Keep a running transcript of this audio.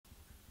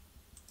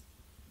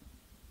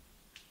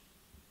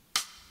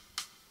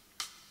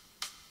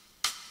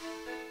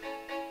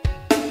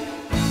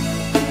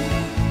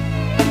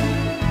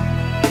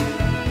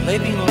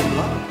living on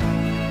love.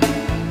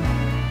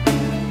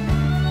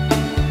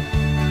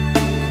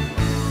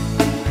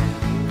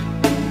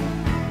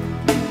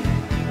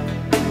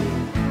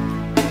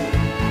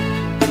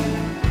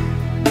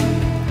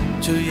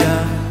 To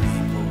young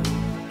people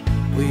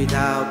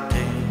without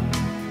pain,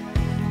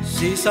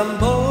 see some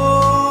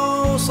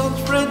bows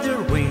spread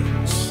their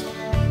wings,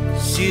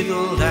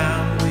 settle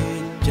down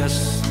with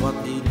just what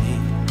they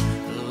need,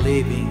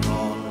 living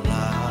on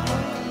love.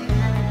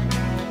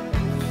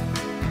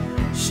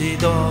 She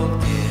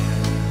don't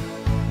care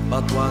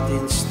about what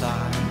in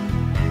style,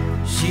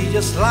 she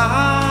just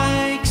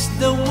likes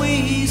the way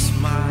he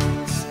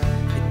smiles.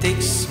 It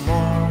takes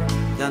more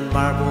than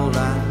marble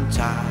and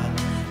tile,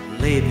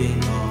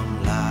 living on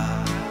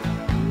love.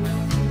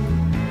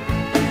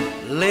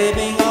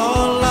 Living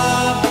on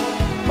love,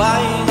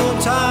 buying on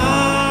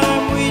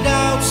time.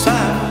 Without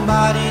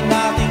somebody,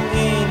 nothing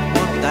in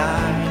one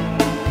time.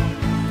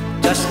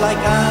 Just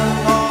like an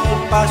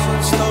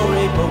old-fashioned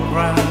storybook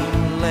rhyme,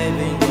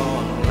 living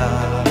on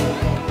love.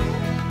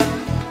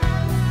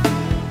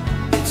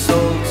 It's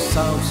all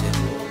so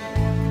simple,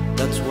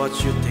 that's what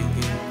you're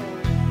thinking.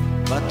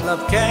 But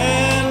love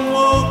can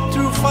walk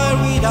through fire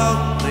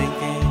without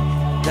blinking.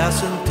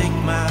 Doesn't take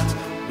much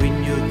when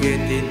you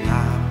get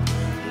enough,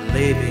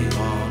 living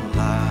on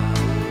love.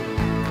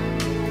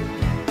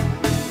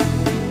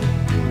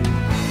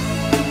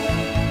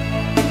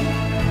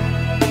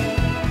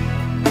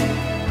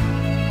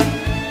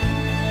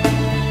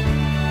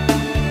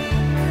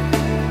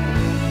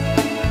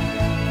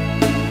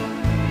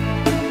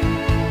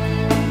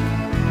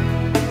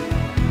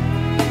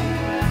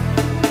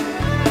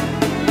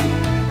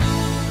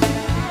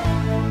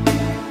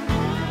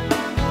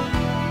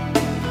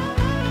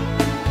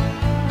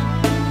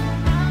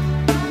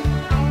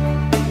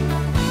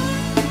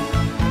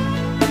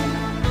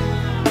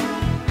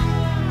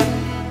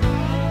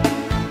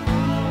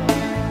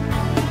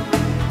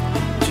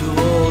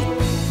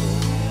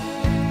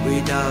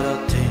 Without a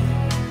thing,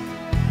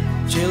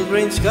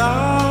 children's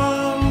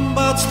gone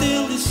but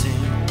still the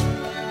same,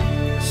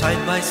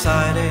 side by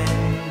side in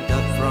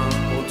that front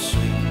porch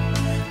swing,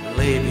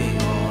 living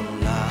on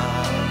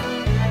love.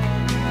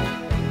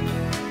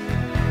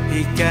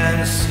 He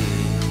can't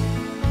see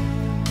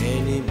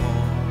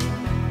anymore,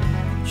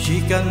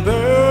 she can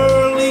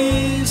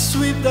barely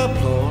sweep the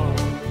floor.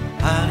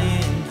 Hand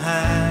in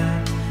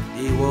hand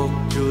they walk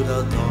through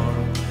the door,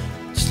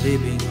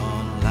 sleeping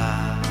on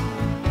love.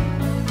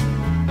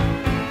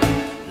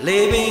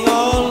 Living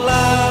on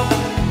love,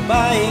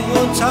 buying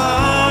on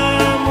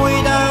time.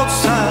 Without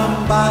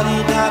somebody,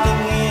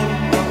 nothing in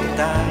one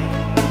time.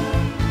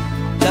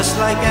 Just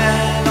like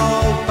an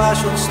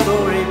old-fashioned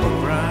storybook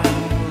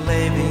rhyme,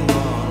 living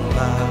on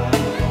love.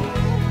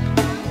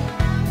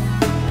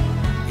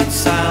 It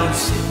sounds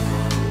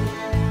simple,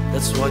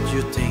 that's what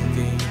you're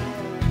thinking.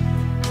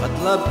 But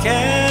love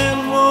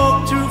can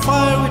walk through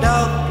fire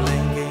without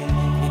blinking.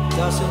 It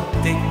doesn't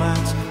take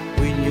much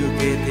when you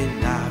get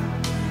enough,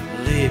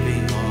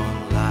 living on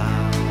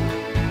love.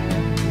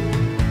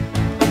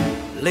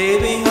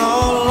 Living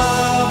on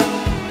love,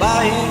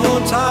 buying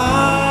on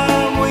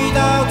time.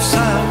 Without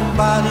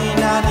somebody,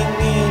 nothing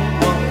in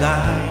one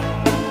dime.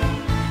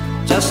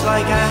 Just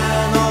like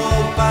an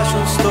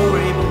old-fashioned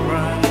storybook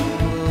rhyme,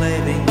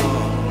 living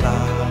on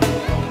love.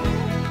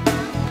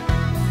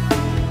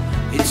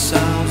 It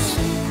sounds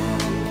simple,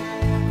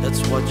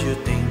 that's what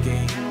you're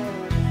thinking.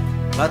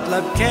 But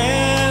love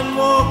can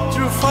walk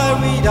through fire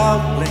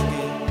without blinking.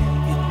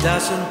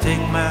 Doesn't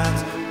take much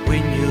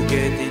when you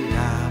get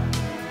enough,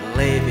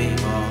 living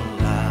on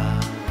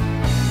love.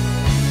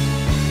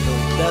 No,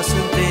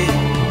 doesn't take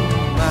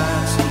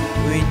much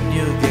when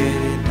you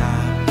get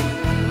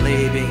enough,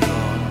 living